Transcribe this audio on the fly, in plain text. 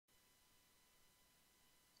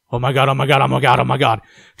Oh my god, oh my god, oh my god, oh my god.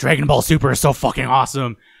 Dragon Ball Super is so fucking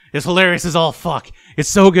awesome. It's hilarious as all fuck. It's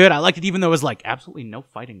so good. I liked it even though it was like absolutely no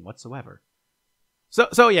fighting whatsoever.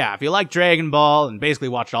 So yeah, if you like Dragon Ball and basically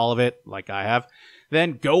watched all of it, like I have,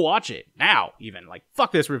 then go watch it. Now, even. Like,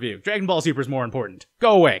 fuck this review. Dragon Ball Super is more important.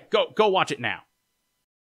 Go away. Go watch it now.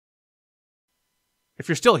 If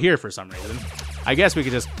you're still here for some reason, I guess we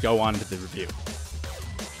could just go on to the review.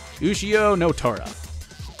 Ushio no Tora.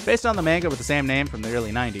 Based on the manga with the same name from the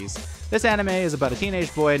early 90s, this anime is about a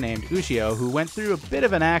teenage boy named Ushio who went through a bit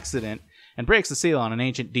of an accident and breaks the seal on an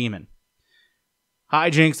ancient demon.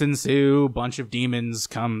 Hijinks ensue, a bunch of demons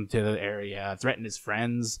come to the area, threaten his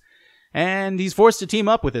friends, and he's forced to team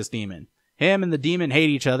up with this demon. Him and the demon hate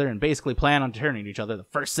each other and basically plan on turning each other the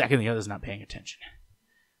first second the other's not paying attention.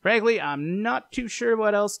 Frankly, I'm not too sure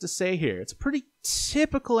what else to say here. It's a pretty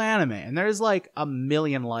typical anime, and there's like a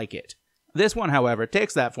million like it. This one, however,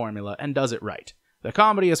 takes that formula and does it right. The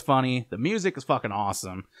comedy is funny, the music is fucking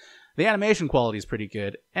awesome, the animation quality is pretty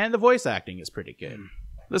good, and the voice acting is pretty good.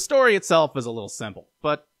 The story itself is a little simple,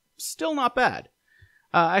 but still not bad.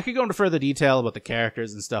 I could go into further detail about the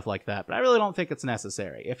characters and stuff like that, but I really don't think it's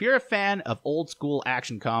necessary. If you're a fan of old-school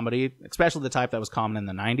action comedy, especially the type that was common in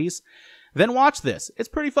the 90s, then watch this. It's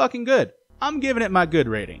pretty fucking good. I'm giving it my good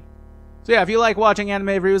rating. So yeah, if you like watching anime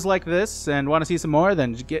reviews like this and want to see some more,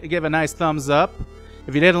 then give a nice thumbs up.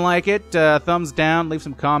 If you didn't like it, thumbs down, leave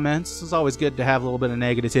some comments. It's always good to have a little bit of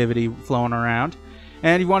negativity flowing around.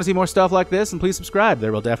 And if you want to see more stuff like this, then please subscribe.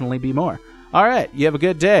 There will definitely be more. Alright, you have a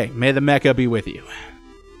good day. May the mecha be with you.